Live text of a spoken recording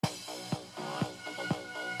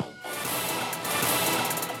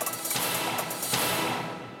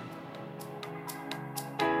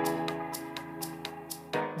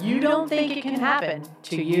don't think it can happen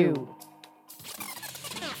to you.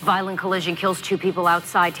 Violent collision kills 2 people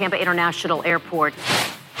outside Tampa International Airport.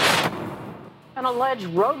 An alleged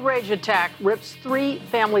road rage attack rips 3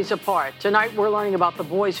 families apart. Tonight, we're learning about the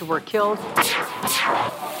boys who were killed.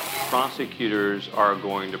 Prosecutors are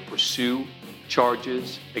going to pursue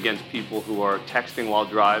charges against people who are texting while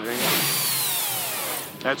driving.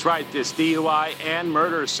 That's right. This DUI and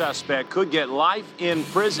murder suspect could get life in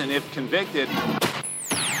prison if convicted.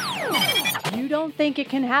 You don't think it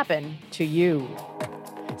can happen to you.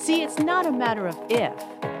 See, it's not a matter of if,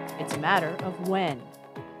 it's a matter of when.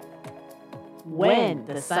 When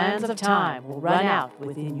the sands of time will run out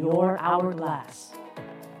within your hourglass.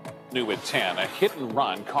 New at 10, a hit and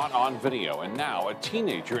run caught on video, and now a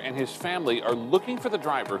teenager and his family are looking for the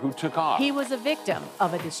driver who took off. He was a victim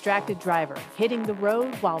of a distracted driver hitting the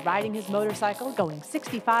road while riding his motorcycle going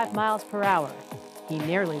 65 miles per hour. He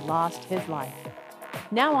nearly lost his life.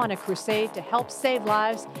 Now on a crusade to help save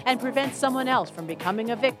lives and prevent someone else from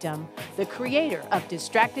becoming a victim, the creator of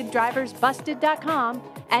DistractedDriversBusted.com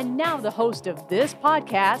and now the host of this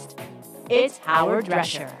podcast, it's Howard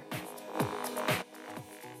Drescher.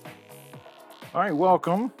 All right,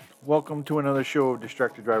 welcome. Welcome to another show of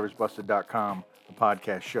DistractedDriversBusted.com, a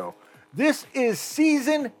podcast show. This is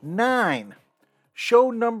Season 9,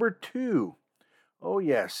 show number 2. Oh,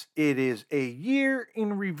 yes, it is a year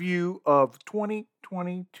in review of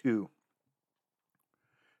 2022.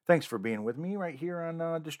 Thanks for being with me right here on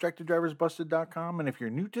DistractedDriversBusted.com. And if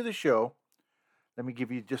you're new to the show, let me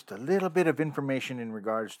give you just a little bit of information in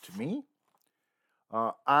regards to me.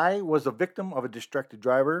 I was a victim of a distracted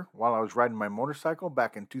driver while I was riding my motorcycle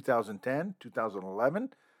back in 2010,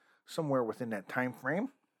 2011, somewhere within that time frame.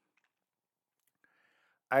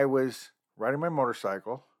 I was riding my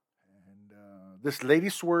motorcycle, and this lady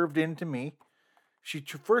swerved into me. She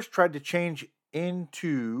first tried to change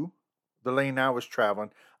into the lane I was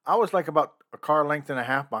traveling. I was like about a car length and a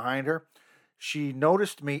half behind her. She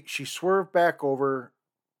noticed me. She swerved back over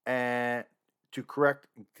and to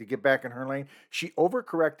get back in her lane. She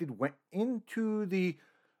overcorrected, went into the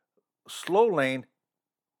slow lane,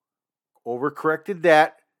 overcorrected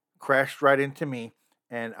that, crashed right into me,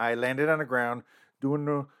 and I landed on the ground doing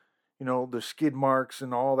the skid marks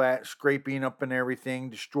and all that, scraping up and everything,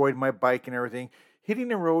 destroyed my bike and everything, hitting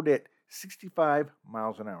the road at 65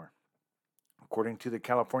 miles an hour. According to the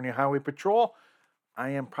California Highway Patrol,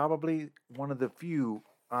 I am probably one of the few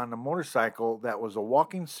on a motorcycle that was a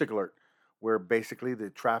walking cigarette, where basically the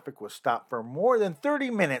traffic was stopped for more than 30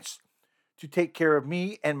 minutes to take care of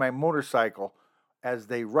me and my motorcycle as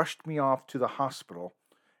they rushed me off to the hospital.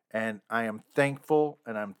 And I am thankful,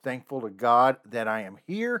 and I'm thankful to God that I am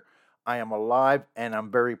here, I am alive, and I'm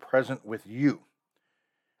very present with you.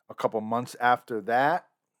 A couple months after that,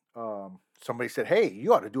 somebody said, hey,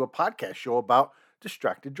 you ought to do a podcast show about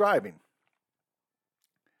distracted driving.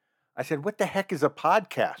 I said, what the heck is a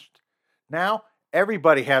podcast? Now,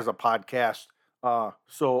 everybody has a podcast,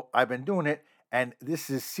 so I've been doing it, and this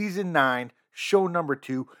is Season 9, show number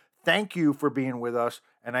 2. Thank you for being with us,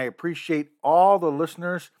 and I appreciate all the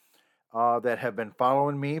listeners that have been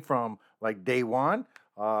following me from like day one.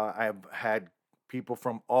 I've had people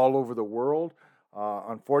from all over the world.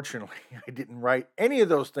 Unfortunately, I didn't write any of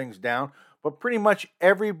those things down, but pretty much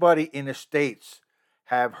everybody in the States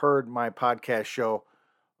have heard my podcast show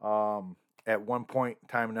at one point in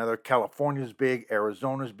time or another. California's big,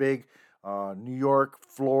 Arizona's big, New York,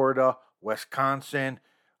 Florida, Wisconsin,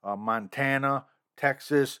 Montana,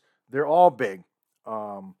 Texas, they're all big.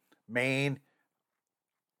 Maine,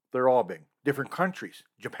 they're all big. Different countries,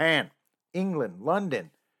 Japan, England, London.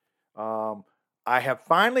 I have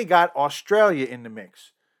finally got Australia in the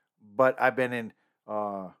mix, but I've been in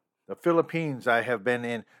the Philippines. I have been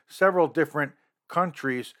in several different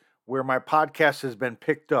countries where my podcast has been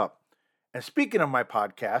picked up. And speaking of my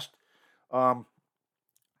podcast,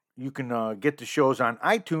 you can get the shows on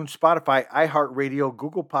iTunes, Spotify, iHeartRadio,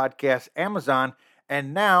 Google Podcasts, Amazon,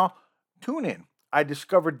 and now TuneIn. I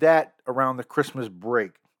discovered that around the Christmas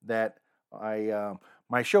break that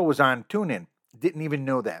my show was on TuneIn. Didn't even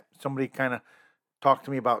know that. Somebody kind of talked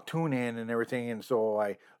to me about TuneIn and everything, and so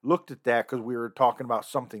I looked at that because we were talking about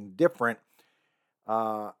something different.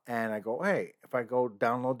 And I go, hey, if I go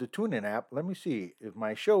download the TuneIn app, let me see if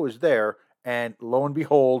my show is there. And lo and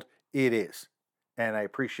behold, it is. And I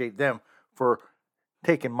appreciate them for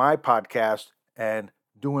taking my podcast and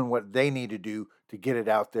doing what they need to do to get it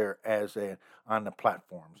out there on the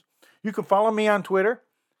platforms. You can follow me on Twitter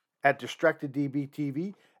at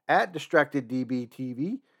DistractedDBTV, at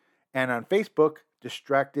DistractedDBTV, and on Facebook,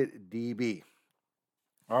 DistractedDB.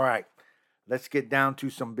 All right, let's get down to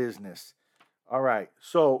some business. All right,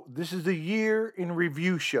 so this is the year in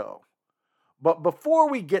review show. But before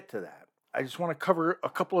we get to that, I just want to cover a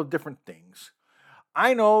couple of different things.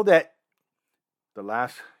 I know that the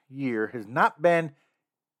last year has not been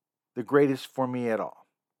the greatest for me at all.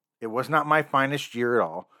 It was not my finest year at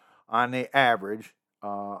all. On the average,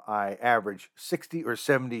 I average 60 or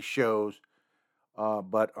 70 shows,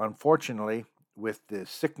 but unfortunately, with the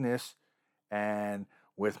sickness and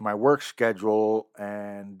with my work schedule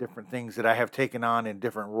and different things that I have taken on in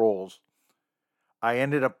different roles, I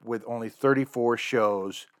ended up with only 34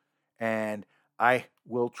 shows, and I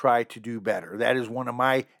will try to do better. That is one of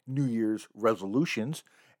my New Year's resolutions,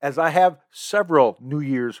 as I have several New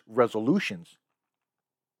Year's resolutions.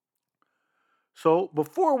 So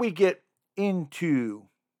before we get into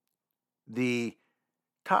the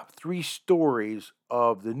top 3 stories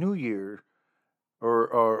of the new year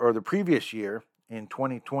or the previous year in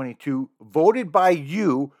 2022, voted by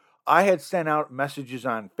you, I had sent out messages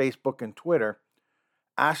on Facebook and Twitter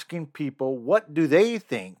asking people what do they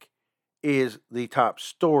think is the top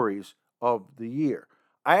stories of the year.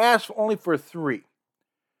 I asked only for 3.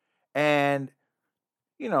 And,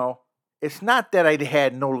 it's not that I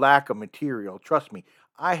had no lack of material. Trust me,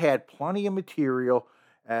 I had plenty of material,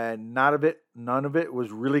 and none of it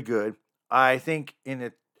was really good. I think in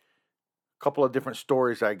a couple of different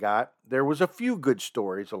stories I got, there was a few good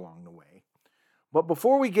stories along the way. But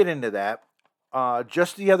before we get into that,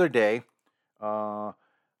 just the other day, I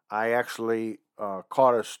actually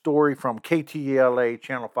caught a story from KTLA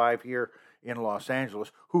Channel 5 here in Los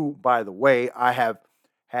Angeles, who, by the way, I have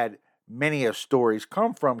had many of stories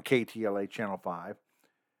come from KTLA Channel 5.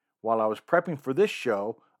 While I was prepping for this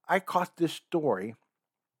show, I caught this story,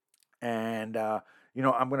 and, I'm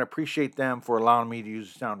going to appreciate them for allowing me to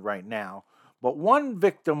use the sound right now. But 1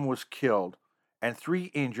 victim was killed and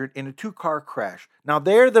 3 injured in a 2-car crash. Now,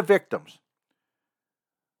 they're the victims.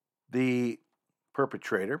 The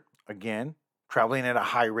perpetrator, again, traveling at a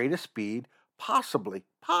high rate of speed, possibly,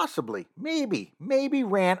 maybe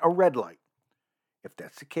ran a red light. If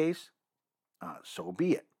that's the case, so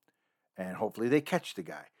be it. And hopefully they catch the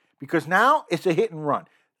guy. Because now it's a hit and run.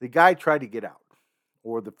 The guy tried to get out,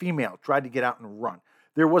 or the female tried to get out and run.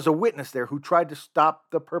 There was a witness there who tried to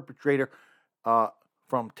stop the perpetrator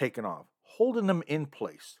from taking off, holding them in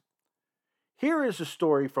place. Here is a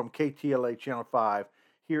story from KTLA Channel 5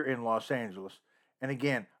 here in Los Angeles. And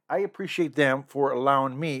again, I appreciate them for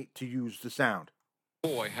allowing me to use the sound.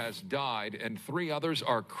 Boy has died and 3 others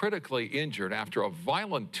are critically injured after a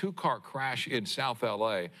violent 2-car crash in South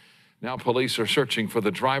LA. Now police are searching for the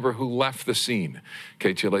driver who left the scene.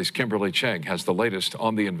 KTLA's Kimberly Cheng has the latest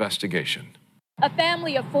on the investigation. A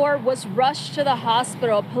family of 4 was rushed to the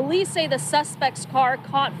hospital. Police say the suspect's car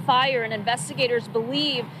caught fire, and investigators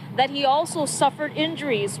believe that he also suffered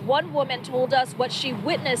injuries. One woman told us what she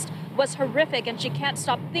witnessed was horrific, and she can't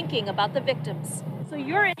stop thinking about the victims. So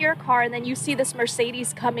you're in your car, and then you see this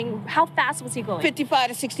Mercedes coming. How fast was he going? 55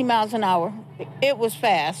 to 60 miles an hour. It was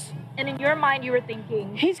fast. And in your mind, you were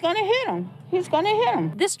thinking, he's going to hit him. He's going to hit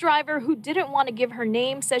him. This driver, who didn't want to give her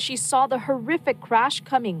name, says she saw the horrific crash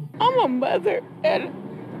coming. I'm a mother, and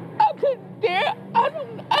I couldn't dare.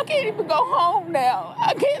 I can't even go home now.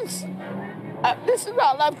 I can't. This is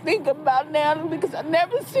all I'm thinking about now, because I've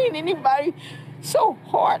never seen anybody so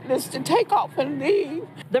heartless to take off and leave.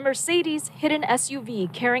 The Mercedes hit an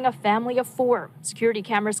SUV carrying a family of 4. Security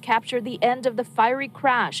cameras captured the end of the fiery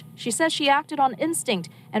crash. She says she acted on instinct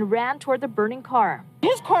and ran toward the burning car.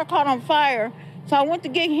 His car caught on fire, so I went to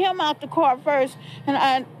get him out the car first,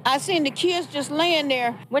 and I seen the kids just laying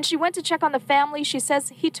there. When she went to check on the family, she says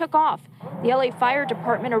he took off. The LA Fire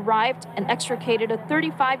Department arrived and extricated a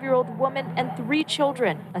 35-year-old woman and 3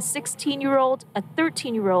 children, a 16-year-old, a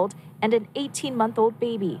 13-year-old, and an 18-month-old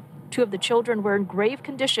baby. 2 of the children were in grave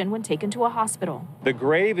condition when taken to a hospital. The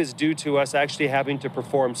grave is due to us actually having to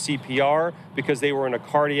perform CPR because they were in a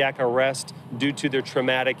cardiac arrest due to their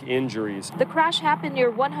traumatic injuries. The crash happened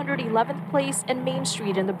near 111th Place and Main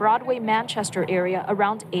Street in the Broadway, Manchester area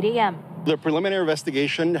around 8 a.m. The preliminary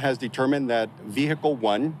investigation has determined that Vehicle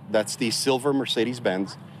 1, that's the silver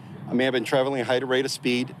Mercedes-Benz, may have been traveling at a high rate of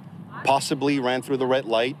speed, possibly ran through the red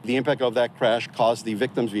light. The impact of that crash caused the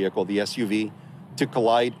victim's vehicle, the SUV, to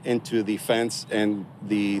collide into the fence and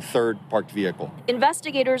the 3rd parked vehicle.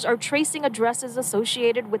 Investigators are tracing addresses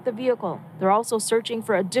associated with the vehicle. They're also searching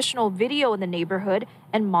for additional video in the neighborhood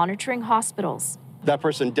and monitoring hospitals. That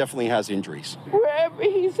person definitely has injuries. Wherever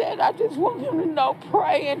he's at, I just want him to know,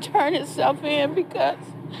 pray and turn himself in, because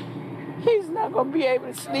he's not going to be able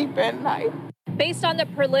to sleep at night. Based on the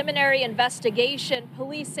preliminary investigation,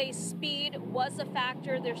 police say speed was a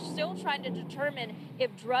factor. They're still trying to determine if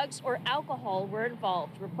drugs or alcohol were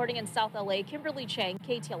involved. Reporting in South LA, Kimberly Chang,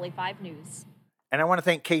 KTLA 5 News. And I want to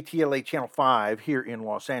thank KTLA Channel 5 here in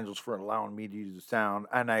Los Angeles for allowing me to use the sound.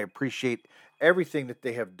 And I appreciate everything that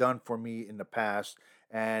they have done for me in the past.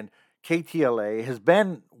 And KTLA has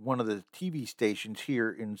been one of the TV stations here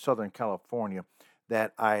in Southern California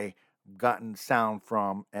that I gotten sound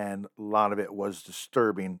from, and a lot of it was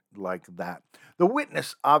disturbing like that. The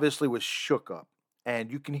witness obviously was shook up,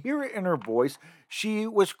 and you can hear it in her voice. She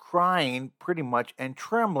was crying pretty much and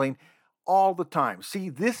trembling all the time. See,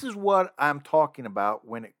 this is what I'm talking about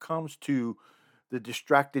when it comes to the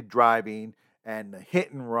distracted driving and the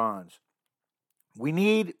hit and runs. We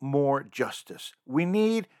need more justice. We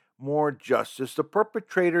need more justice. The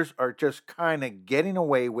perpetrators are just kind of getting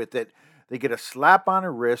away with it. They get a slap on the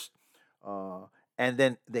wrist, and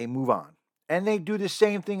then they move on. And they do the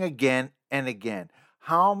same thing again and again.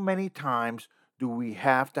 How many times do we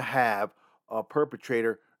have to have a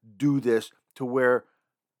perpetrator do this to where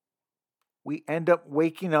we end up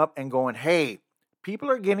waking up and going, hey, people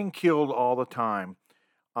are getting killed all the time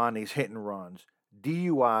on these hit and runs,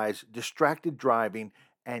 DUIs, distracted driving,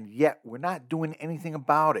 and yet we're not doing anything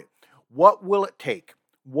about it. What will it take?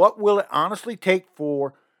 What will it honestly take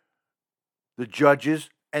for the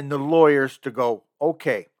judges and the lawyers to go,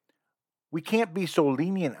 okay, we can't be so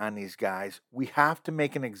lenient on these guys. We have to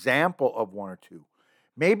make an example of one or two.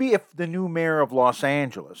 Maybe if the new mayor of Los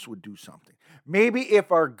Angeles would do something. Maybe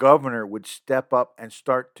if our governor would step up and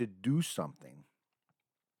start to do something.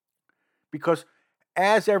 Because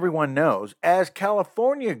as everyone knows, as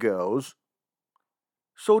California goes,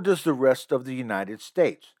 so does the rest of the United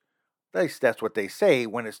States. At least that's what they say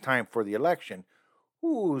when it's time for the election.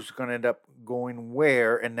 Who's going to end up going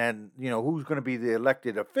where, and then, who's going to be the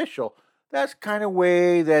elected official? That's kind of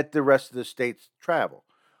way that the rest of the states travel.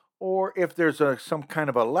 Or if there's some kind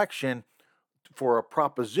of election for a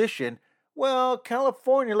proposition, well,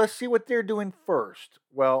 California, let's see what they're doing first.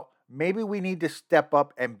 Well, maybe we need to step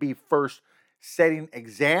up and be first, setting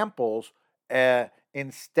examples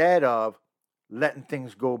instead of letting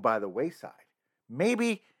things go by the wayside.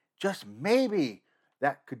 Maybe, just maybe,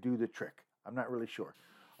 that could do the trick. I'm not really sure.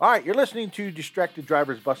 All right, you're listening to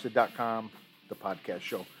DistractedDriversBusted.com, the podcast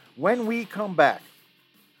show. When we come back,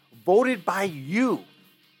 voted by you,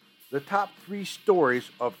 the top 3 stories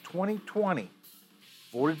of 2020,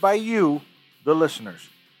 voted by you, the listeners.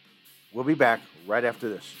 We'll be back right after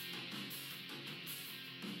this.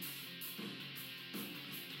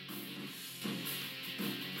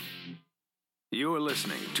 You're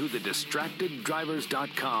listening to the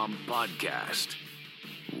DistractedDrivers.com podcast.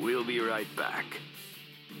 We'll be right back.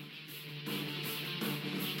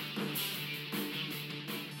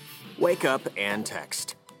 Wake up and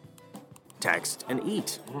text. Text and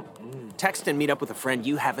eat. Text and meet up with a friend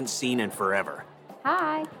you haven't seen in forever.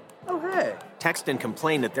 Hi. Oh, hey. Text and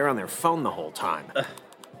complain that they're on their phone the whole time.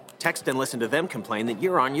 Text and listen to them complain that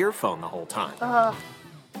you're on your phone the whole time.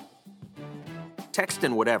 Text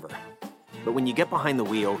and whatever. But when you get behind the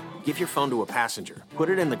wheel, give your phone to a passenger. Put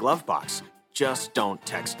it in the glove box. Just don't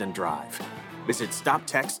text and drive. Visit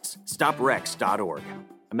StopTextsStopWrecks.org.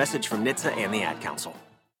 A message from NHTSA and the Ad Council.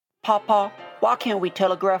 Papa, why can't we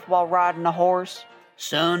telegraph while riding a horse?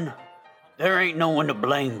 Son, there ain't no one to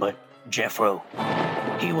blame but Jeffro.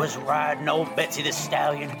 He was riding old Betsy the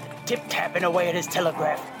Stallion, tip-tapping away at his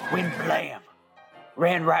telegraph, when blam!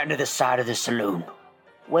 Ran right into the side of the saloon.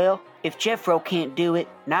 Well, if Jeffro can't do it,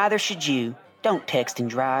 neither should you. Don't text and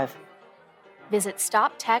drive. Visit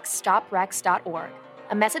StopTextsStopWrecks.org.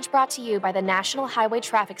 A message brought to you by the National Highway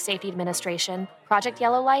Traffic Safety Administration, Project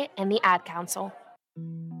Yellow Light, and the Ad Council.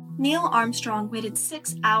 Neil Armstrong waited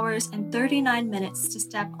 6 hours and 39 minutes to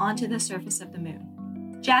step onto the surface of the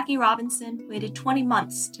moon. Jackie Robinson waited 20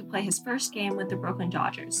 months to play his first game with the Brooklyn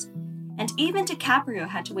Dodgers. And even DiCaprio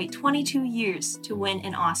had to wait 22 years to win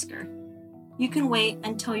an Oscar. You can wait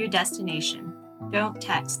until your destination. Don't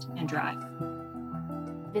text and drive.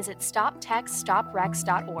 Visit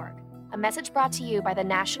StopTextsStopWrecks.org. A message brought to you by the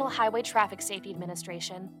National Highway Traffic Safety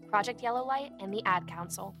Administration, Project Yellow Light, and the Ad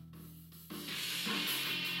Council.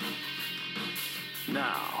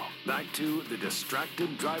 Now, back to the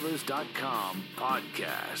DistractedDrivers.com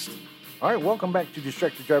podcast. All right, welcome back to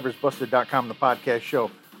DistractedDriversBusted.com, the podcast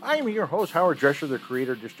show. I am your host, Howard Drescher, the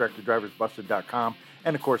creator of DistractedDriversBusted.com,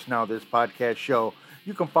 and of course now this podcast show.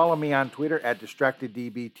 You can follow me on Twitter at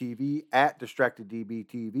DistractedDBTV, at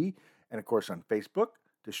DistractedDBTV, and of course on Facebook,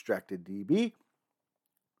 DistractedDB.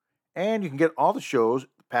 And you can get all the shows,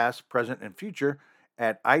 past, present, and future,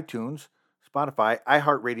 at iTunes, Spotify,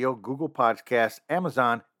 iHeartRadio, Google Podcasts,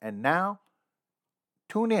 Amazon, and now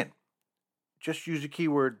tune in. Just use the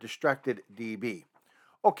keyword DistractedDB.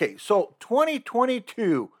 Okay, so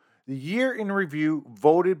 2022, the year in review,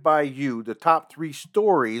 voted by you, the top 3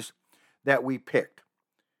 stories that we picked.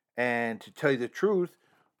 And to tell you the truth,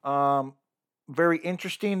 very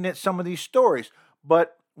interesting that some of these stories.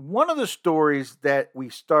 But one of the stories that we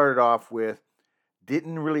started off with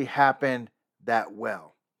didn't really happen that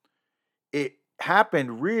well. It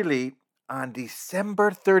happened really on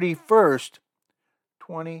December 31st,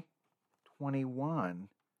 2021,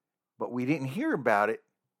 but we didn't hear about it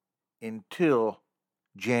until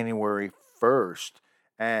January 1st.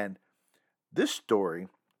 And this story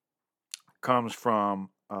comes from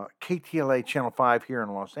KTLA Channel 5 here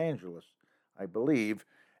in Los Angeles, I believe,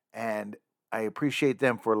 and I appreciate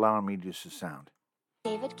them for allowing me to use the sound.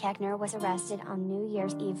 David Keckner was arrested on New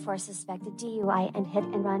Year's Eve for suspected DUI and hit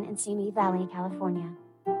and run in Simi Valley, California.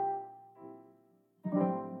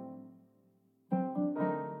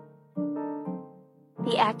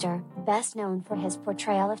 The actor, best known for his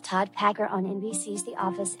portrayal of Todd Packer on NBC's The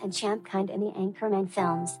Office and Champ Kind in the Anchorman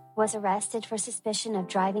films, was arrested for suspicion of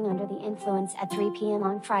driving under the influence at 3 p.m.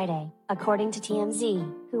 on Friday, according to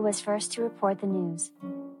TMZ, who was first to report the news.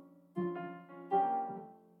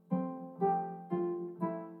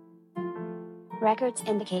 Records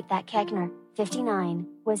indicate that Keckner, 59,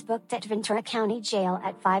 was booked at Ventura County Jail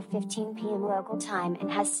at 5:15 p.m. local time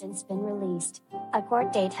and has since been released. A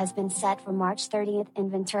court date has been set for March 30th in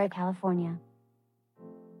Ventura, California.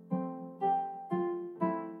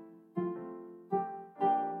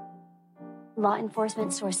 Law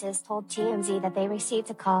enforcement sources told TMZ that they received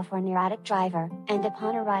a call for an erratic driver, and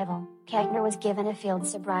upon arrival, Keckner was given a field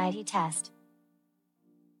sobriety test.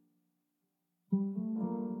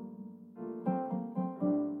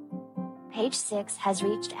 Page 6 has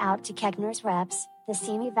reached out to Keckner's reps, the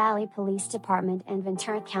Simi Valley Police Department and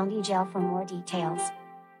Ventura County Jail for more details.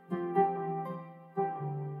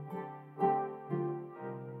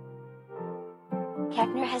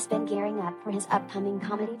 Keckner has been gearing up for his upcoming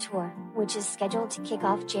comedy tour, which is scheduled to kick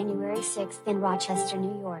off January 6th in Rochester,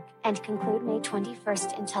 New York, and conclude May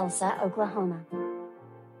 21st in Tulsa, Oklahoma.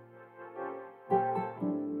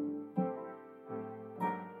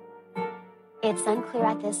 It's unclear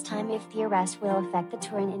at this time if the arrest will affect the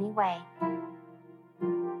tour in any way.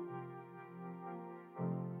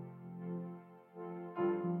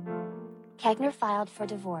 Keckner filed for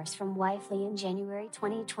divorce from wife Lee in January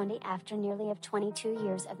 2020 after nearly 22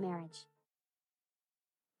 years of marriage.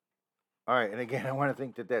 All right, and again, I want to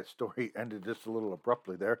think that story ended just a little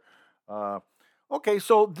abruptly there. Okay,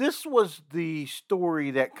 so this was the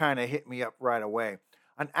story that kind of hit me up right away.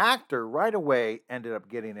 An actor right away ended up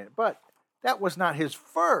getting it, but that was not his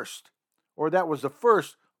first, or that was the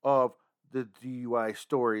first of the DUI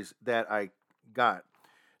stories that I got.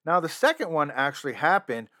 Now, the second one actually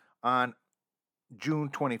happened on June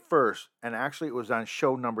 21st, and actually it was on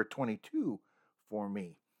show number 22 for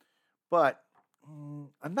me. But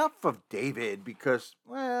enough of David because,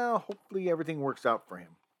 well, hopefully everything works out for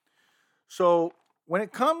him. So when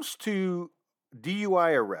it comes to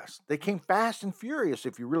DUI arrests, they came fast and furious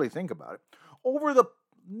if you really think about it. Over the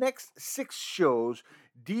next 6 shows,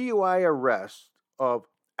 DUI arrests of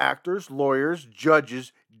actors, lawyers,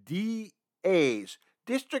 judges, DAs,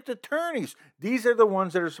 district attorneys. These are the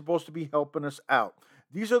ones that are supposed to be helping us out.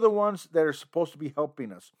 These are the ones that are supposed to be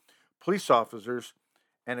helping us. Police officers,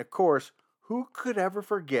 and of course, who could ever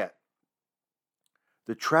forget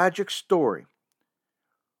the tragic story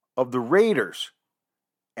of the Raiders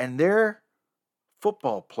and their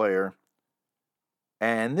football player?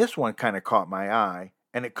 And this one kind of caught my eye.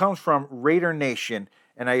 And it comes from Raider Nation,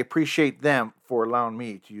 and I appreciate them for allowing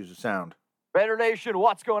me to use the sound. Raider Nation,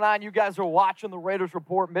 what's going on? You guys are watching the Raiders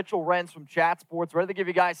Report. Mitchell Renz from Chat Sports, ready to give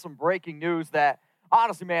you guys some breaking news that,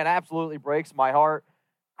 honestly, man, absolutely breaks my heart.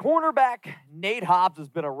 Cornerback Nate Hobbs has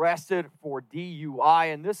been arrested for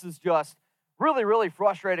DUI, and this is just really, really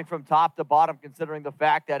frustrating from top to bottom, considering the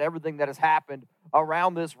fact that everything that has happened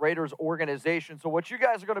around this Raiders organization. So what you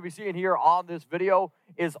guys are going to be seeing here on this video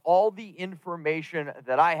is all the information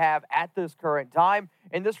that I have at this current time.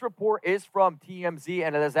 And this report is from TMZ,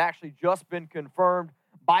 and it has actually just been confirmed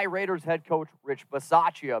by Raiders head coach Rich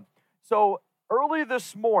Bisaccia. So early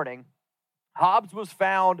this morning, Hobbs was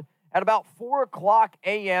found at about 4 o'clock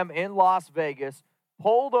a.m. in Las Vegas,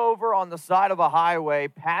 pulled over on the side of a highway,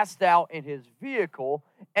 passed out in his vehicle,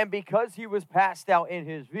 and because he was passed out in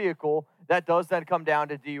his vehicle, that does then come down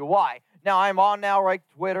to DUI. Now, I'm on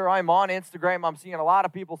Twitter, I'm on Instagram, I'm seeing a lot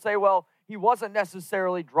of people say, well, he wasn't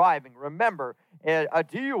necessarily driving. Remember, A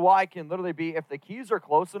DUI can literally be, if the keys are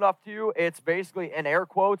close enough to you, it's basically, in air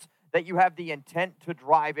quotes, that you have the intent to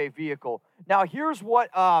drive a vehicle. Now, here's what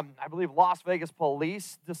I believe Las Vegas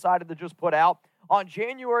police decided to just put out. On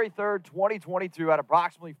January 3rd, 2022, at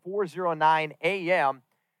approximately 4:09 a.m.,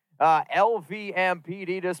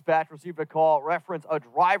 LVMPD dispatch received a call reference a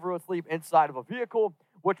driver asleep inside of a vehicle,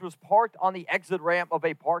 which was parked on the exit ramp of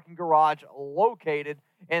a parking garage located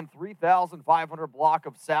in 3,500 block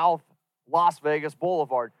of South Las Vegas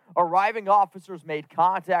Boulevard. Arriving officers made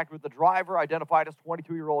contact with the driver, identified as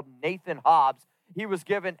 22-year-old Nathan Hobbs. He was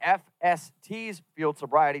given FST's field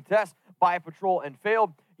sobriety test by a patrol and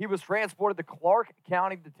failed. He was transported to Clark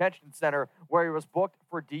County Detention Center, where he was booked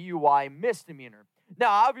for DUI misdemeanor. Now,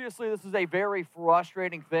 obviously, this is a very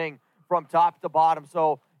frustrating thing from top to bottom.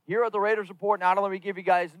 So here at the Raiders Report, not only we give you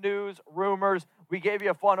guys news, rumors, we gave you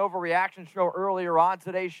a fun overreaction show earlier on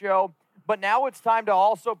today's show, but now it's time to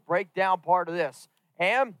also break down part of this.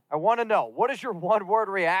 And I want to know, what is your one-word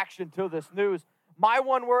reaction to this news? My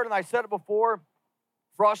one word, and I said it before,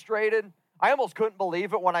 frustrated. I almost couldn't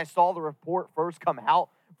believe it when I saw the report first come out,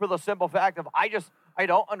 for the simple fact of I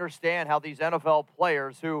don't understand how these NFL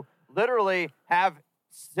players who literally have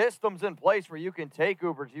systems in place where you can take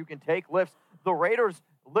Ubers, you can take Lyfts. The Raiders,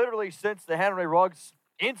 literally since the Henry Ruggs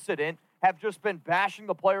incident, have just been bashing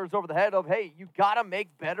the players over the head of, hey, you got to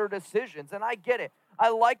make better decisions. And I get it. I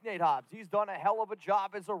like Nate Hobbs. He's done a hell of a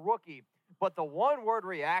job as a rookie. But the one-word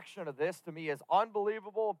reaction of this to me is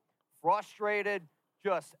unbelievable, frustrated,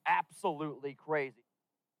 just absolutely crazy.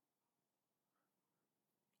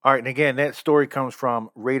 All right, and again, that story comes from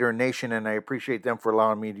Raider Nation, and I appreciate them for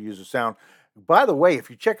allowing me to use the sound. By the way, if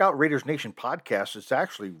you check out Raiders Nation podcast, it's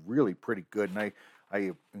actually really pretty good, and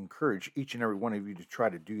I encourage each and every one of you to try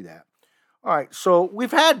to do that. All right, so we've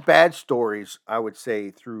had bad stories, I would say,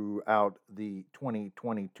 throughout the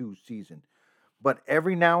 2022 season. But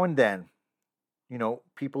every now and then,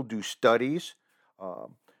 people do studies.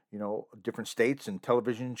 Different states and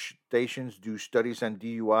television stations do studies on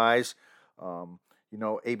DUIs.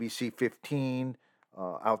 ABC 15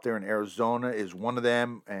 out there in Arizona is one of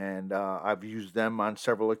them, and I've used them on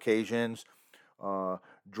several occasions.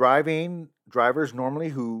 Drivers normally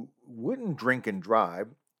who wouldn't drink and drive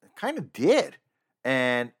kind of did,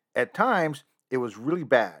 and at times it was really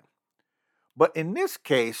bad. But in this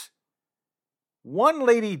case, one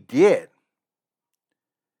lady did.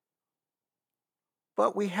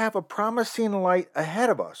 But we have a promising light ahead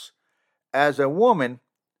of us, as a woman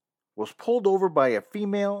was pulled over by a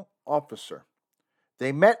female officer.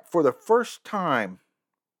 They met for the first time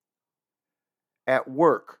at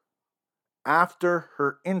work after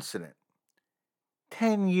her incident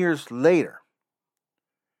 10 years later.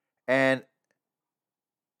 And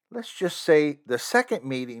let's just say the second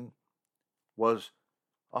meeting was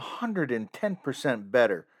 110%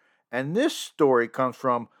 better. And this story comes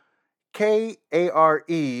from KARE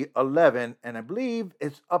 11, and I believe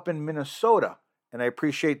it's up in Minnesota. And I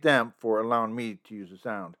appreciate them for allowing me to use the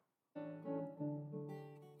sound.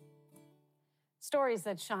 Stories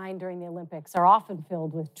that shine during the Olympics are often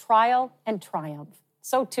filled with trial and triumph.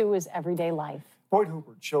 So too is everyday life. Boyd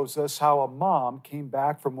Hubert shows us how a mom came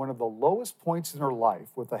back from one of the lowest points in her life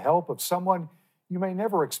with the help of someone you may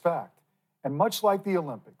never expect. And much like the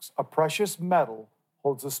Olympics, a precious medal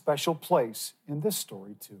holds a special place in this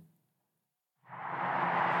story too.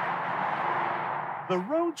 The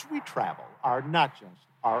roads we travel are not just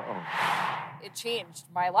our own. It changed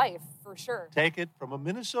my life, for sure. Take it from a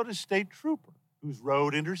Minnesota State trooper whose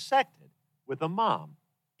road intersected with a mom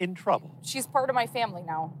in trouble. She's part of my family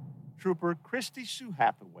now. Trooper Christy Sue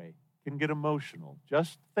Hathaway can get emotional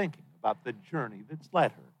just thinking about the journey that's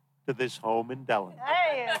led her to this home in Delaware.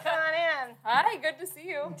 Hey, come on in. Hi, good to see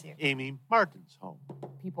you. Amy Martin's home.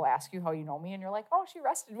 People ask you how you know me, and you're like, oh, she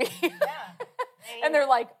arrested me. Yeah. And they're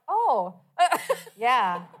like, oh.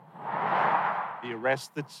 Yeah. The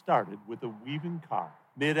arrest that started with a weaving car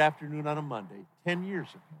mid-afternoon on a Monday 10 years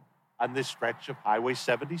ago on this stretch of Highway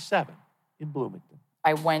 77 in Bloomington.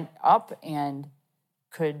 I went up and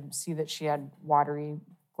could see that she had watery,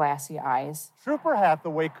 glassy eyes. Trooper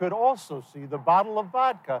Hathaway could also see the bottle of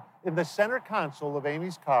vodka in the center console of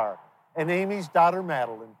Amy's car, and Amy's daughter,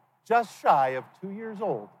 Madeline, just shy of 2 years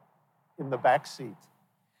old, in the back seat.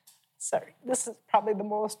 Sorry, this is probably the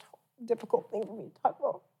most difficult thing for me to talk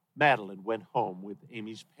about. Madeline went home with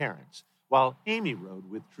Amy's parents, while Amy rode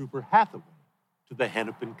with Trooper Hathaway to the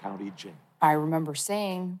Hennepin County Jail. I remember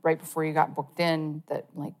saying right before you got booked in that,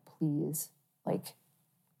 please,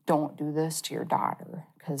 don't do this to your daughter,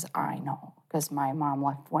 because I know, because my mom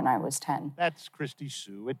left when I was 10. That's Christy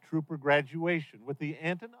Sue at Trooper graduation with the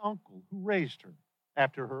aunt and uncle who raised her.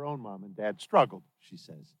 after her own mom and dad struggled, she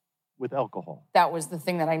says, with alcohol. That was the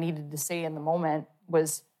thing that I needed to say in the moment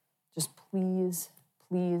was just please,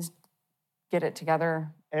 please get it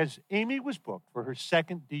together. As Amy was booked for her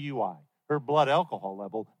second DUI, her blood alcohol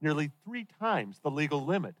level nearly 3 times the legal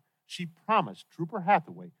limit, she promised Trooper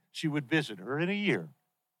Hathaway she would visit her in a year,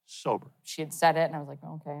 sober. She had said it, and I was like,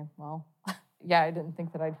 okay, well, yeah, I didn't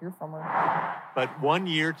think that I'd hear from her. But 1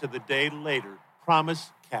 year to the day later,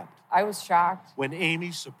 promise kept. I was shocked. When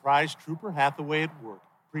Amy surprised Trooper Hathaway at work,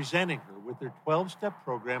 presenting her with their 12-step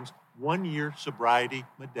program's 1-year sobriety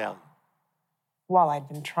medallion. While I'd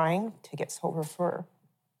been trying to get sober for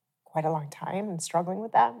quite a long time and struggling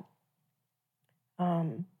with that,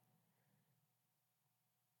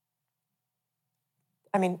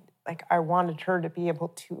 I mean, like, I wanted her to be able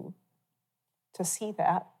to see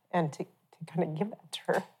that and to kind of give that to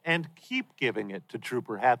her. And keep giving it to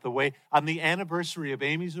Trooper Hathaway on the anniversary of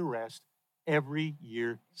Amy's arrest every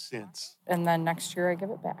year since. And then next year I give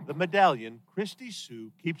it back. The medallion Christy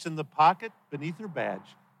Sue keeps in the pocket beneath her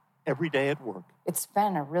badge every day at work. It's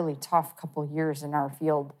been a really tough couple years in our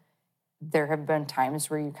field. There have been times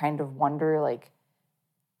where you kind of wonder, like,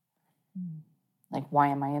 why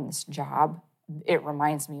am I in this job? It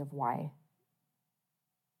reminds me of why.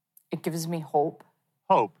 It gives me hope.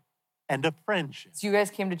 Hope and a friendship. So you guys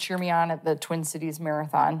came to cheer me on at the Twin Cities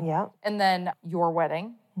Marathon. Yeah. And then your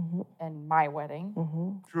wedding and my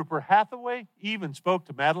wedding. Trooper Hathaway even spoke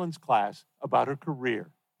to Madeline's class about her career.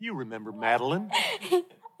 You remember Madeline? I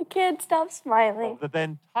can't stop smiling. The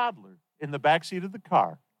then toddler in the backseat of the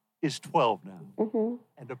car is 12 now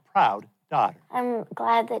and a proud daughter. I'm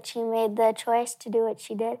glad that she made the choice to do what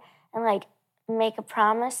she did and, like, make a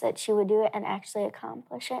promise that she would do it and actually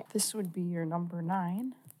accomplish it. This would be your number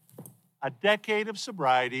 9. A decade of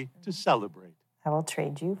sobriety to celebrate. I will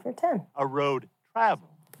trade you for 10. A road traveled.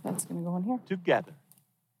 That's going to go in here. Together.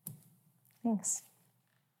 Thanks.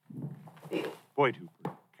 Boyd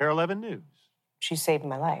Hooper, Carol Evan News. She saved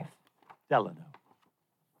my life. Delano.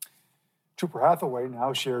 Trooper Hathaway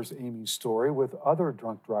now shares Amy's story with other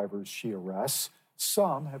drunk drivers she arrests.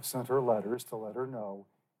 Some have sent her letters to let her know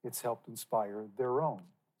it's helped inspire their own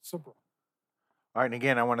sobriety. All right, and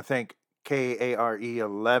again, I want to thank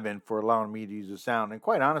KARE11 for allowing me to use the sound. And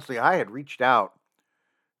quite honestly, I had reached out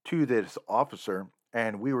to this officer,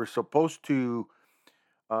 and we were supposed to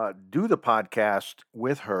do the podcast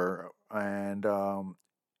with her. And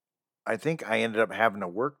I think I ended up having to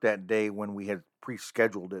work that day when we had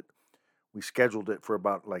pre-scheduled it. We scheduled it for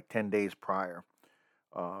about like 10 days prior.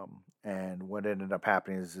 And what ended up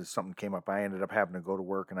happening is something came up. I ended up having to go to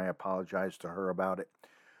work, and I apologized to her about it.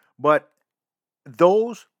 But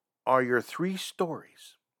those are your 3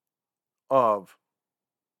 stories of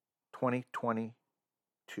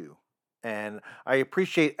 2022. And I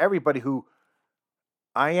appreciate everybody who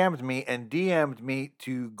IM'd me and DM'd me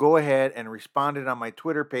to go ahead and responded on my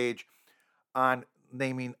Twitter page on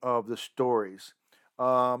naming of the stories.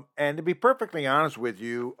 And to be perfectly honest with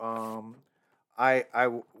you,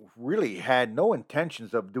 I really had no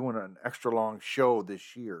intentions of doing an extra long show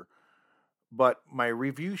this year, but my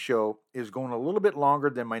review show is going a little bit longer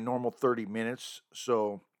than my normal 30 minutes,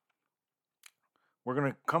 so we're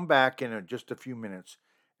going to come back in just a few minutes,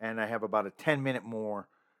 and I have about a 10-minute more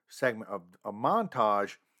segment of a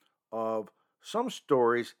montage of some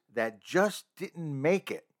stories that just didn't make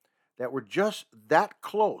it, that were just that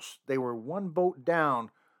close. They were one vote down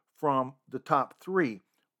from the top 3,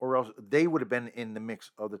 or else they would have been in the mix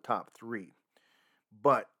of the top 3.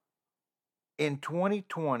 But in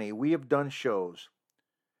 2020, we have done shows,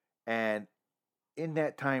 and in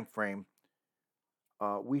that time frame,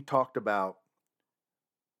 we talked about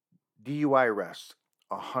DUI arrests,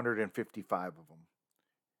 155 of them.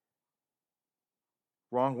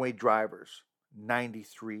 Wrong way drivers,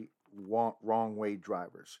 93 wrong way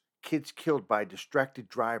drivers. Kids killed by distracted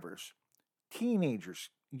drivers. Teenagers,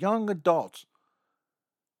 young adults,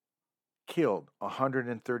 killed,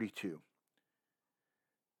 132.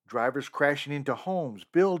 Drivers crashing into homes,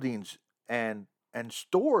 buildings, and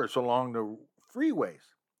stores along the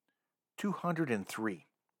freeways, 203.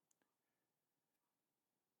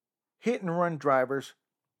 Hit and run drivers,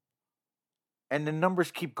 and the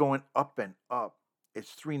numbers keep going up and up.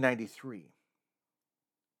 It's 393.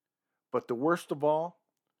 But the worst of all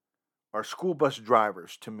are school bus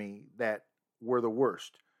drivers, to me, that were the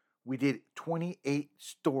worst. We did 28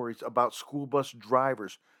 stories about school bus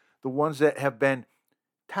drivers, the ones that have been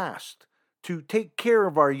tasked to take care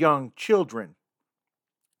of our young children,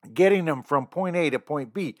 getting them from point A to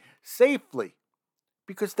point B safely,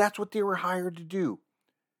 because that's what they were hired to do.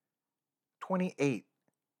 28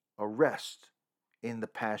 arrests in the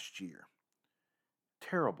past year.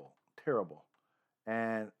 terrible, terrible.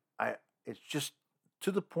 And it's just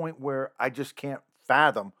to the point where I just can't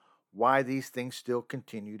fathom why these things still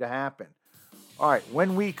continue to happen. All right,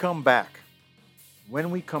 when we come back,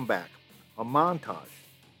 a montage.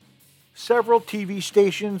 Several TV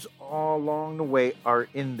stations all along the way are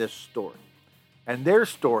in this story. And their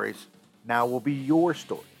stories now will be your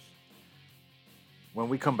stories. When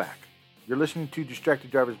we come back, you're listening to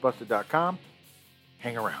DistractedDriversBusted.com.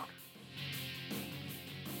 Hang around.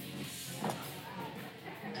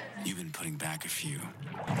 You've been putting back a few,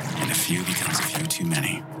 and a few becomes a few too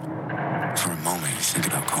many. For a moment, you think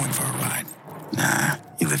about going for a ride. Nah,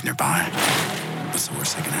 you live nearby. What's the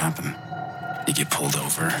worst that can happen? You get pulled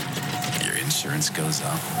over, your insurance goes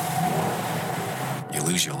up, you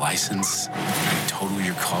lose your license, you total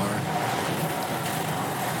your car,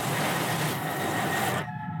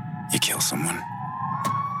 you kill someone.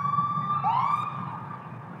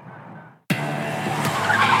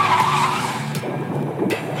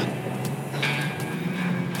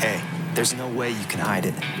 Hey, there's no way you can hide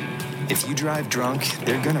it. If you drive drunk,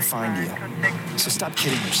 they're gonna find you. So stop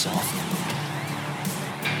kidding yourself.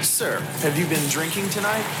 Sir, have you been drinking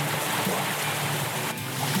tonight?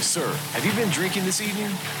 Sir, have you been drinking this evening?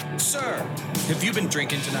 Sir, have you been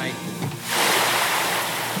drinking tonight?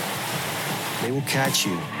 They will catch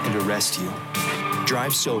you and arrest you.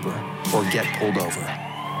 Drive sober or get pulled over.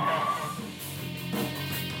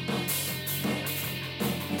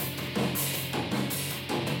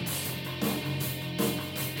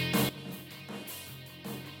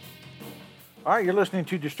 All right, you're listening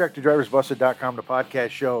to DistractedDriversBusted.com, the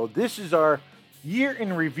podcast show. This is our year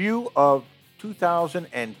in review of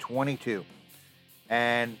 2022.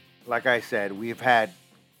 And like I said, we've had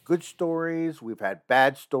good stories, we've had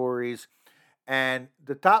bad stories, and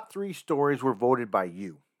the top 3 stories were voted by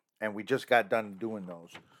you. And we just got done doing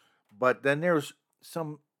those. But then there's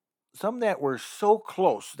some that were so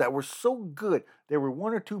close, that were so good, they were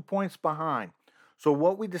 1 or 2 points behind. So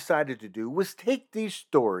what we decided to do was take these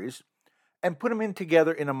stories and put them in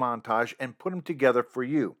together in a montage and put them together for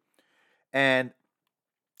you. And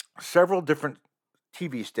several different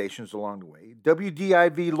TV stations along the way.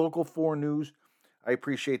 WDIV Local 4 News, I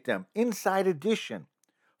appreciate them. Inside Edition,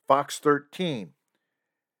 Fox 13,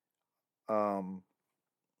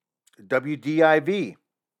 WDIV,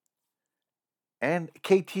 and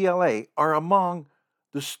KTLA are among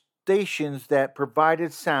the stations that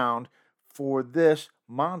provided sound for this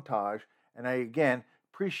montage. And I, again,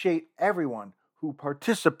 appreciate everyone who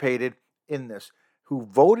participated in this, who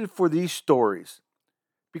voted for these stories,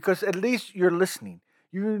 because at least you're listening.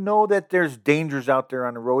 You know that there's dangers out there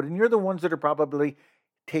on the road, and you're the ones that are probably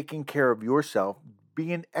taking care of yourself,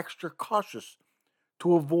 being extra cautious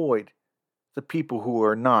to avoid the people who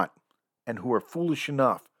are not and who are foolish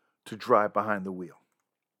enough to drive behind the wheel.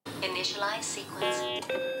 Initialize sequence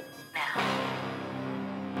now.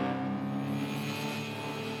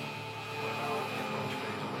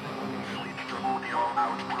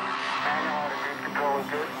 Control is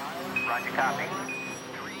good. Roger, copy.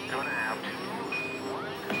 2.5.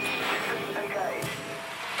 Okay.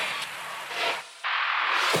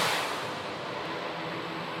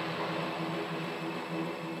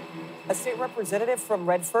 A state representative from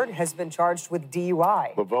Redford has been charged with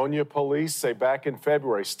DUI. Livonia police say back in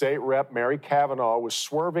February, State Rep Mary Kavanaugh was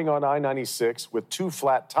swerving on I-96 with 2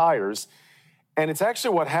 flat tires. And it's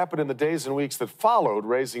actually what happened in the days and weeks that followed,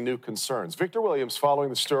 raising new concerns. Victor Williams following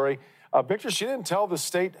the story. Victor, she didn't tell the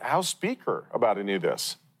state House Speaker about any of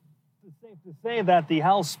this. It's safe to say that the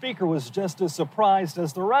House Speaker was just as surprised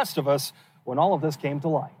as the rest of us when all of this came to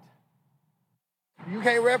light. You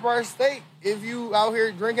can't rep our state if you out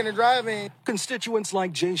here drinking and driving. Constituents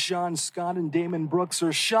like Jay Sean Scott and Damon Brooks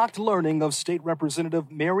are shocked learning of State Representative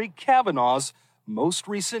Mary Kavanaugh's most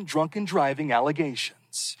recent drunken driving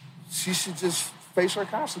allegations. She should just face her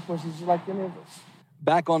consequences just like any of us.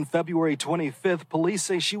 Back on February 25th, police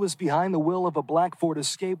say she was behind the wheel of a black Ford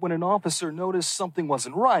Escape when an officer noticed something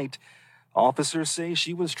wasn't right. Officers say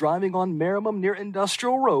she was driving on Merrimum near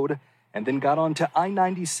Industrial Road and then got onto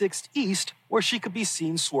I-96 East, where she could be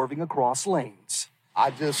seen swerving across lanes.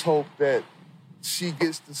 I just hope that she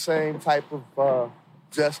gets the same type of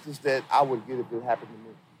justice that I would get if it happened to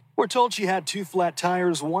me. We're told she had 2 flat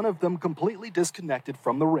tires, one of them completely disconnected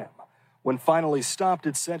from the rim. When finally stopped,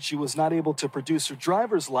 it said she was not able to produce her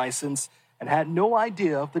driver's license and had no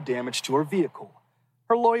idea of the damage to her vehicle.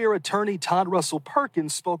 Her lawyer, attorney Todd Russell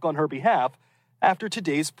Perkins, spoke on her behalf after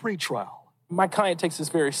today's pretrial. My client takes this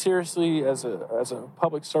very seriously as a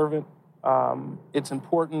public servant. It's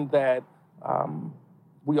important that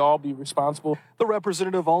we all be responsible. The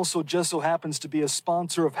representative also just so happens to be a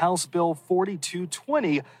sponsor of House Bill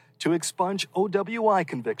 4220 to expunge OWI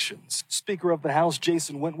convictions. Speaker of the House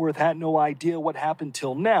Jason Wentworth had no idea what happened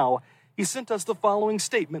till now. He sent us the following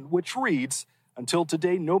statement, which reads, "Until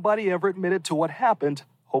today, nobody ever admitted to what happened,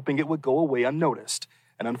 hoping it would go away unnoticed.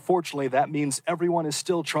 And unfortunately, that means everyone is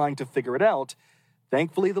still trying to figure it out.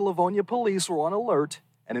 Thankfully, the Livonia police were on alert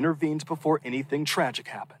and intervened before anything tragic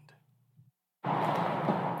happened."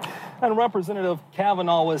 And Representative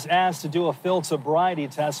Kavanaugh was asked to do a field sobriety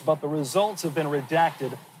test, but the results have been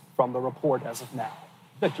redacted from the report as of now.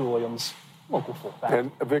 Victor Williams, Local 4.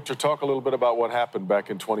 And Victor, talk a little bit about what happened back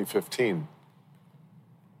in 2015.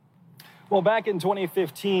 Well, back in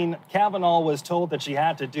 2015, Kavanaugh was told that she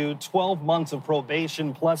had to do 12 months of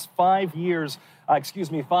probation plus 5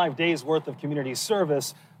 days worth of community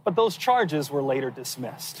service, but those charges were later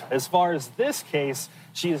dismissed. As far as this case,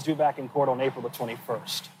 she is due back in court on April the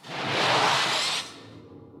 21st.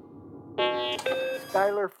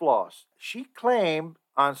 Skylar Floss, she claimed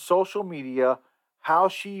on social media how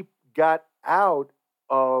she got out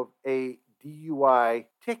of a DUI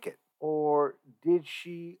ticket. Or did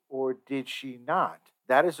she not?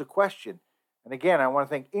 That is a question. And again, I want to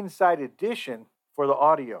thank Inside Edition for the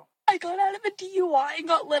audio. I got out of a DUI and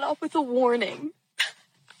got let off with a warning.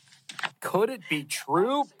 Could it be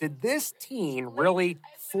true? Did this teen really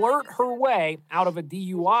flirt her way out of a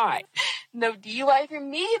DUI? No DUI for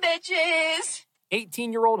me, bitches.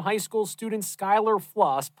 18-year-old high school student Skylar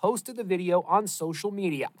Floss posted the video on social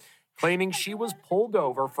media, claiming she was pulled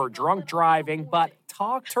over for drunk driving, but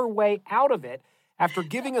talked her way out of it after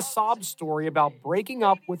giving a sob story about breaking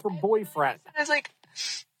up with her boyfriend. I was like,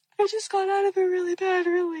 I just got out of a really bad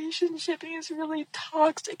relationship and he's really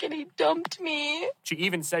toxic and he dumped me. She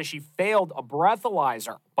even says she failed a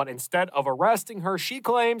breathalyzer, but instead of arresting her, she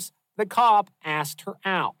claims the cop asked her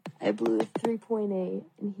out. I blew a 3.8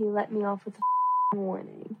 and he let me off with a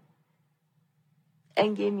warning.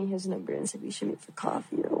 And gave me his number and said we should meet for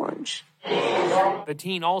coffee or lunch. The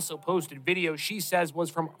teen also posted video she says was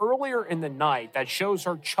from earlier in the night that shows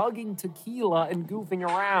her chugging tequila and goofing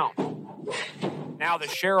around. Now the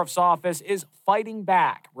sheriff's office is fighting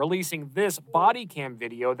back, releasing this body cam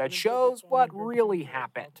video that shows what really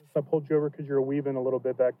happened. I pulled you over because you were weaving a little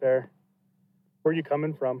bit back there. Where are you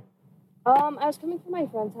coming from? I was coming from my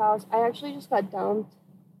friend's house. I actually just got dumped.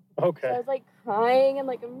 Okay. So I was crying and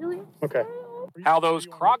I'm really upset. Okay. How those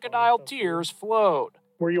crocodile tears flowed.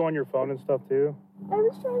 Were you on your phone and stuff too? I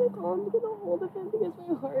was trying to call him to get a hold of him because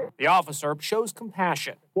my heart. The officer shows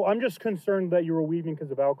compassion. Well, I'm just concerned that you were weaving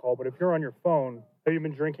because of alcohol, but if you're on your phone, have you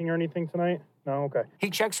been drinking or anything tonight? No? Okay.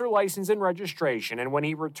 He checks her license and registration, and when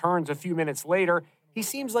he returns a few minutes later, he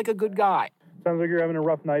seems like a good guy. Sounds like you're having a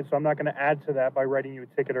rough night, so I'm not going to add to that by writing you a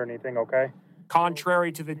ticket or anything, okay?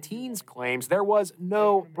 Contrary to the teen's claims, there was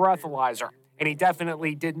no breathalyzer, and he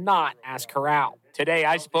definitely did not ask her out. Today,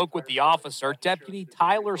 I spoke with the officer, Deputy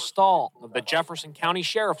Tyler Stahl of the Jefferson County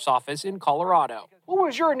Sheriff's Office in Colorado. What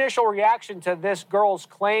was your initial reaction to this girl's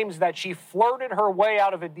claims that she flirted her way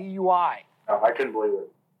out of a DUI? Oh, I couldn't believe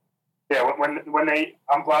it. Yeah,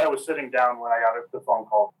 I'm glad I was sitting down when I got the phone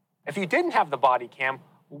call. If you didn't have the body cam,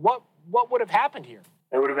 what would have happened here?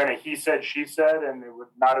 It would have been a he said, she said, and it would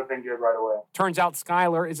not have been good right away. Turns out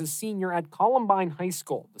Skylar is a senior at Columbine High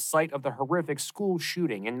School, the site of the horrific school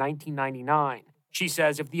shooting in 1999. She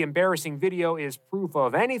says if the embarrassing video is proof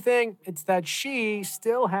of anything, it's that she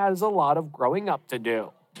still has a lot of growing up to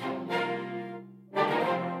do.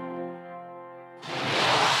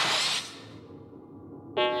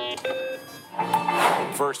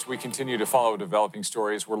 First, we continue to follow developing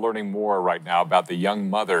stories. We're learning more right now about the young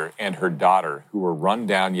mother and her daughter who were run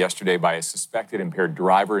down yesterday by a suspected impaired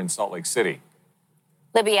driver in Salt Lake City.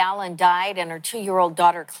 Libby Allen died, and her 2-year-old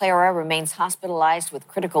daughter, Clara, remains hospitalized with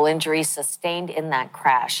critical injuries sustained in that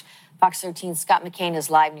crash. Fox 13's Scott McCain is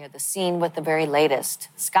live near the scene with the very latest.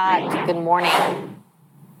 Scott, good morning.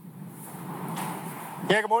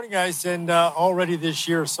 Yeah, good morning, guys. And already this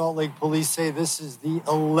year, Salt Lake police say this is the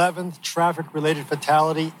 11th traffic-related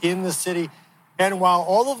fatality in the city. And while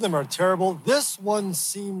all of them are terrible, this one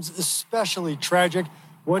seems especially tragic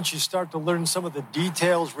once you start to learn some of the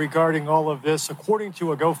details regarding all of this. According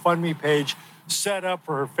to a GoFundMe page set up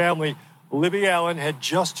for her family, Libby Allen had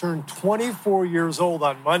just turned 24 years old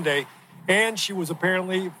on Monday, and she was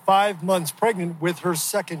apparently 5 months pregnant with her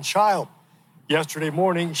second child. Yesterday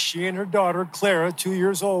morning, she and her daughter, Clara, 2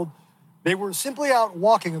 years old, they were simply out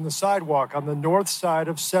walking on the sidewalk on the north side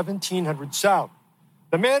of 1700 South.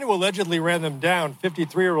 The man who allegedly ran them down,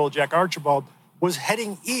 53-year-old Jack Archibald, was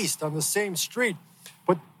heading east on the same street.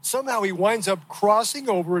 but somehow he winds up crossing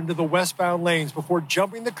over into the westbound lanes before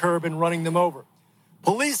jumping the curb and running them over.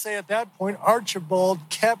 Police say at that point, Archibald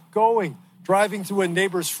kept going, driving through a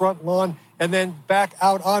neighbor's front lawn and then back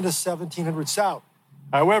out onto 1700 South.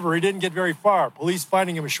 However, he didn't get very far, police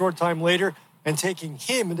finding him a short time later and taking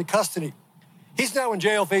him into custody. He's now in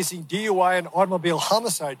jail facing DUI and automobile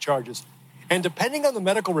homicide charges. And depending on the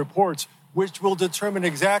medical reports, which will determine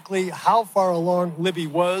exactly how far along Libby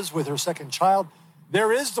was with her second child,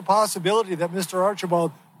 there is the possibility that Mr.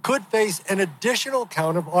 Archibald could face an additional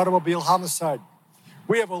count of automobile homicide.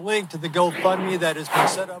 We have a link to the GoFundMe that has been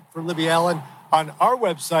set up for Libby Allen on our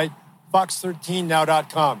website,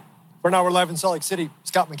 fox13now.com. For an hour live in Salt Lake City,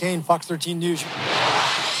 Scott McCain, Fox 13 News.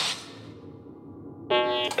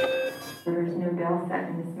 There's no bail set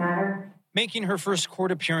in this matter. Making her first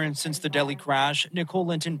court appearance since the Delhi crash, Nicole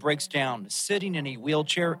Linton breaks down, sitting in a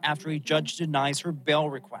wheelchair after a judge denies her bail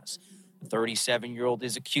request. The 37-year-old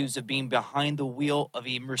is accused of being behind the wheel of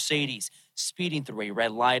a Mercedes, speeding through a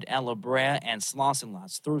red light at La Brea and Slauson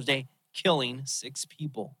last Thursday, killing 6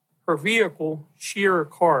 people. Her vehicle sheared a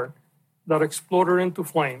car that exploded into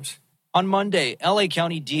flames. On Monday, L.A.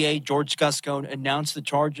 County DA George Gascon announced the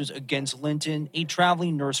charges against Linton, a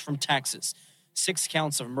traveling nurse from Texas. 6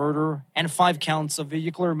 counts of murder and 5 counts of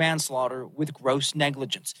vehicular manslaughter with gross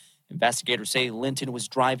negligence. Investigators say Linton was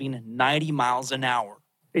driving 90 miles an hour.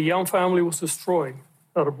 A young family was destroyed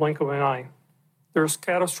at a blink of an eye. There's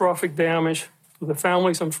catastrophic damage to the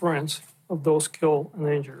families and friends of those killed and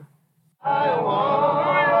injured.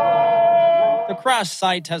 The crash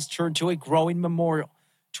site has turned to a growing memorial.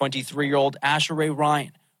 23-year-old Asher Ray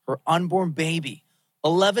Ryan, her unborn baby,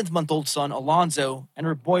 11th-month-old son Alonzo, and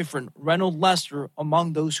her boyfriend Reynold Lester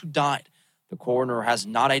among those who died. The coroner has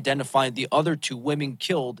not identified the other 2 women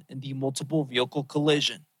killed in the multiple vehicle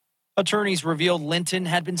collision. Attorneys revealed Linton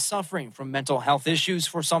had been suffering from mental health issues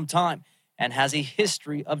for some time and has a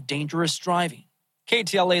history of dangerous driving.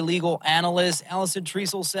 KTLA legal analyst Allison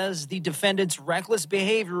Treasel says the defendant's reckless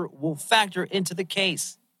behavior will factor into the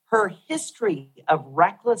case. Her history of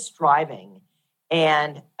reckless driving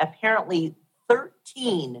and apparently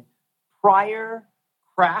 13 prior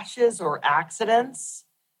crashes or accidents,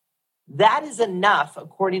 that is enough,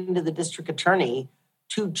 according to the district attorney,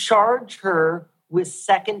 to charge her with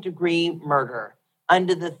second-degree murder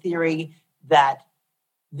under the theory that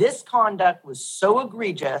this conduct was so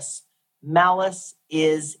egregious, malice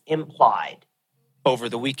is implied. Over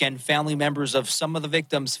the weekend, family members of some of the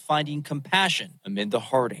victims finding compassion amid the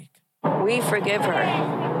heartache. We forgive her,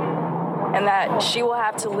 and that she will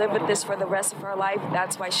have to live with this for the rest of her life.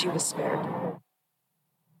 That's why she was spared.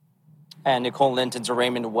 And Nicole Linton's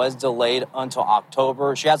arraignment was delayed until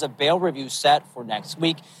October. She has a bail review set for next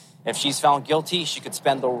week. If she's found guilty, she could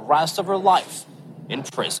spend the rest of her life in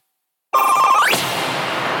prison.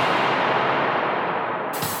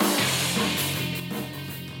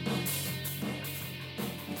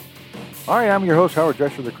 All right, I'm your host, Howard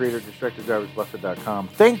Drescher, the creator of DistractedDriversBlessed.com.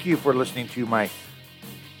 Thank you for listening to my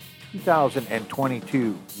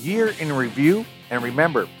 2022 year in review. And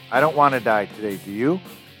remember, I don't want to die today, do you?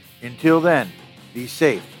 Until then, be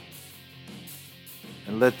safe.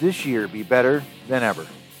 And let this year be better than ever.